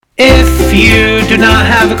If you do not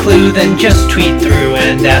have a clue, then just tweet through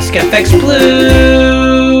and ask FX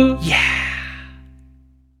Blue. Yeah.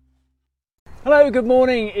 Hello, good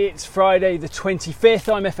morning. It's Friday the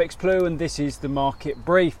 25th. I'm FX Blue and this is the market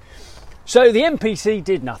brief. So the MPC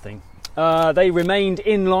did nothing. They remained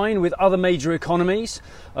in line with other major economies,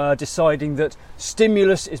 deciding that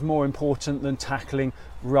stimulus is more important than tackling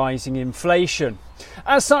rising inflation.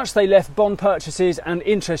 As such, they left bond purchases and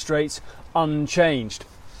interest rates unchanged.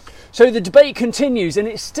 So the debate continues, and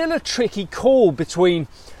it's still a tricky call between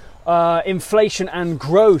inflation and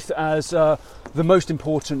growth as the most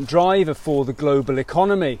important driver for the global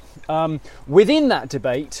economy. Within that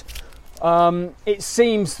debate, it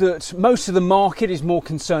seems that most of the market is more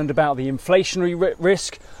concerned about the inflationary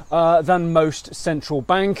risk than most central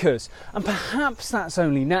bankers. And perhaps that's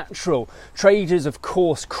only natural. Traders, of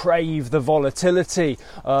course, crave the volatility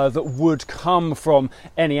that would come from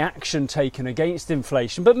any action taken against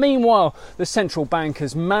inflation. But meanwhile, the central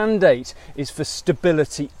banker's mandate is for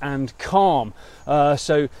stability and calm.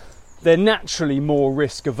 So they're naturally more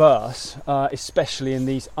risk averse, especially in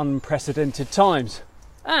these unprecedented times.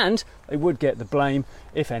 And they would get the blame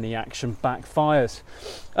if any action backfires.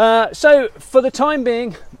 So for the time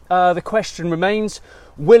being, the question remains,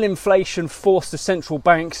 will inflation force the central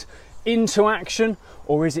banks into action,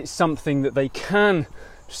 or is it something that they can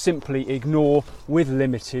simply ignore with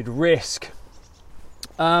limited risk?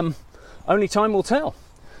 Only time will tell.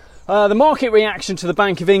 The market reaction to the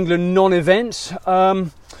Bank of England non-event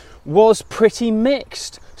was pretty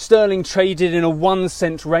mixed. Sterling traded in a 1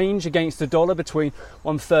 cent range against the dollar between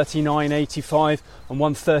 139.85 and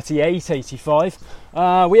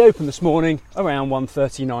 138.85. We opened this morning around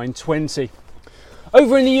 139.20.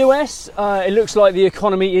 Over in the US, it looks like the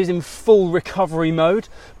economy is in full recovery mode.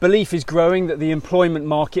 Belief is growing that the employment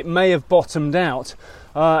market may have bottomed out.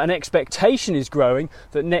 An expectation is growing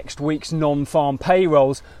that next week's non-farm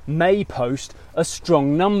payrolls may post a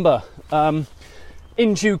strong number.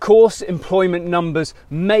 In due course, employment numbers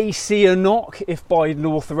may see a knock if Biden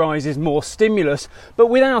authorises more stimulus, but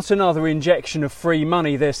without another injection of free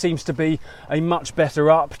money, there seems to be a much better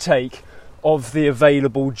uptake of the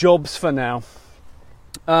available jobs for now.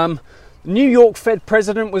 New York Fed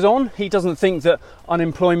president was on. He doesn't think that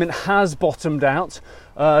unemployment has bottomed out,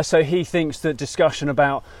 so he thinks that discussion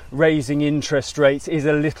about raising interest rates is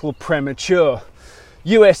a little premature.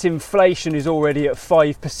 US inflation is already at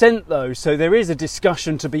 5% though, so there is a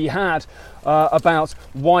discussion to be had about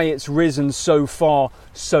why it's risen so far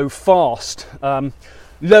so fast.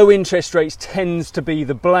 Low interest rates tends to be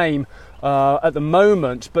the blame at the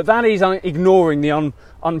moment, but that is ignoring the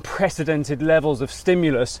unprecedented levels of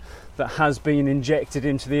stimulus that has been injected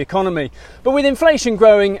into the economy. But with inflation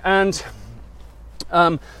growing and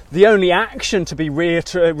the only action to be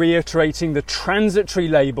reiterating the transitory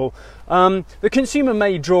label, the consumer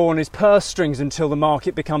may draw on his purse strings until the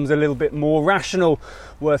market becomes a little bit more rational.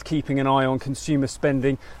 Worth keeping an eye on consumer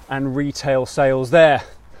spending and retail sales there.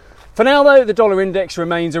 For now though, the dollar index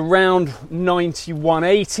remains around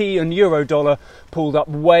 91.80 and euro dollar pulled up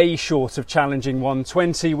way short of challenging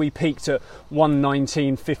 120. We peaked at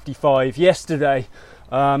 119.55 yesterday,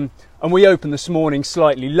 and we opened this morning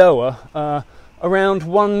slightly lower, around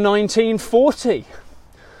 119.40.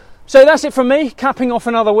 So that's it from me, capping off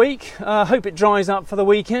another week. Hope it dries up for the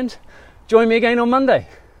weekend. Join me again on Monday.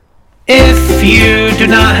 If you do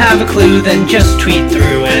not have a clue, then just tweet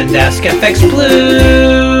through and ask FX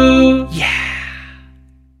Blue.